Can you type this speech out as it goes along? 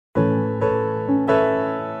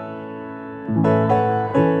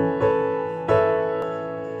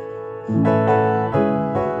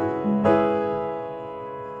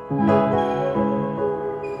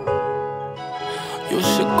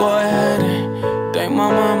my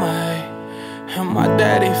mama, hey, and my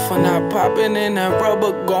daddy for not popping in that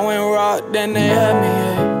rubber, going raw, then they had me,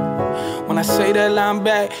 hey. When I say that line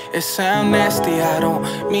back, it sound nasty, I don't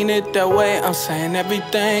mean it that way. I'm saying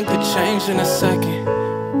everything could change in a second.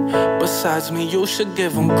 Besides me, you should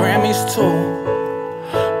give them Grammys too.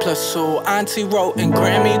 Plus who auntie wrote and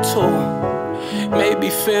Grammy too. Maybe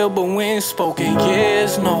feel, but we ain't spoken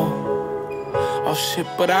years, no. Oh shit,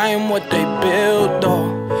 but I am what they build though.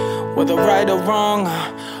 Whether right or wrong,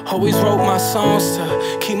 I always wrote my songs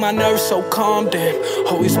to keep my nerves so calm. Damn,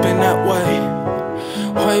 always been that way.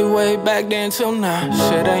 Way back then till now,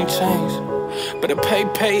 shit ain't changed. Better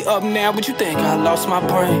pay up now, but you think I lost my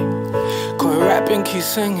brain? Quit rapping, keep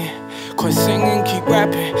singing. Quit singing, keep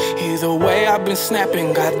rapping. Either way, I've been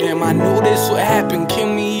snapping. Goddamn, I knew this would happen. Kill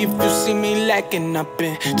me if you see me lacking. I've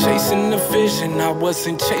been chasing the vision. I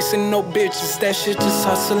wasn't chasing no bitches. That shit just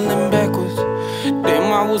hustling backwards.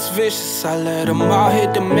 Damn, I was vicious. I let them all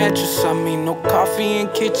hit the mattress. I mean, no coffee in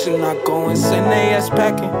kitchen. I go and send they ass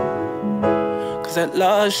packing. Cause that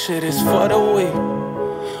love shit is for the weak.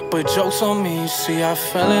 But joke's on me, you see, I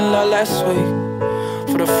fell in love last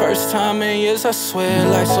week. For the first time in years, I swear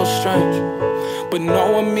life's so strange. But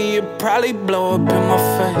knowing me, it probably blow up in my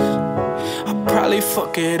face. I'll probably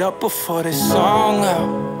fuck it up before this song out.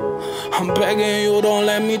 I'm begging you, don't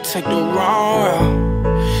let me take the wrong route.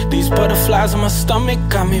 These butterflies in my stomach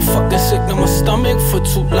got me fucking sick to my stomach for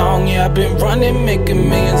too long. Yeah, I've been running, making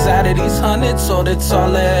millions out of these hundreds. So that's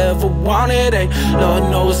all I ever wanted, hey. Lord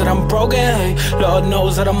knows that I'm broken, hey. Lord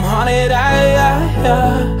knows that I'm haunted, yeah.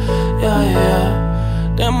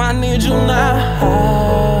 Damn, I need you now.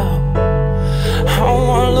 I don't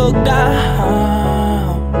wanna look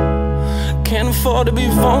down. Can't afford to be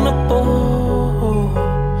vulnerable.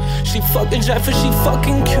 She fucking Jeff and she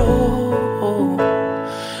fucking cute.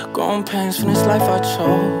 Growing pains from this life I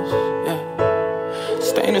chose, yeah.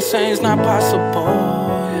 Staying the same is not possible,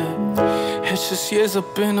 yeah. It's just years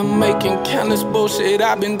up in the making. Countless bullshit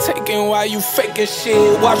I've been taking while you faking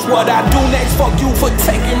shit. Watch what I do next, fuck you for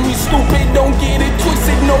taking me stupid. Don't get it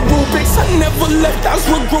twisted, no rubrics. I never left, I was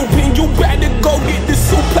regrouping. You better go get the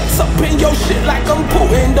suplex up in your shit like I'm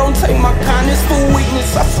Putin. Don't take my kindness for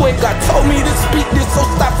weakness. I swear God told me to speak this, so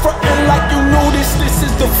stop frontin' like you knew this.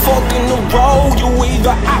 This is the fork in the road. You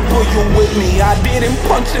either out or you with me. I didn't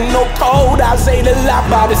punch in no code. I was ate a lot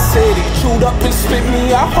by the city. Chewed up and spit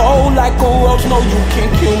me a hole like a roach. No, you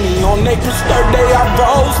can't kill me. On April's 3rd day I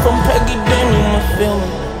rose from Peggy. Damn, you must feel me,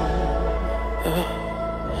 yeah.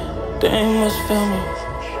 Damn, you must feel me,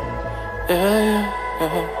 yeah.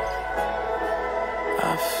 I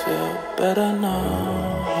feel better now,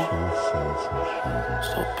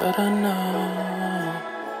 so better now.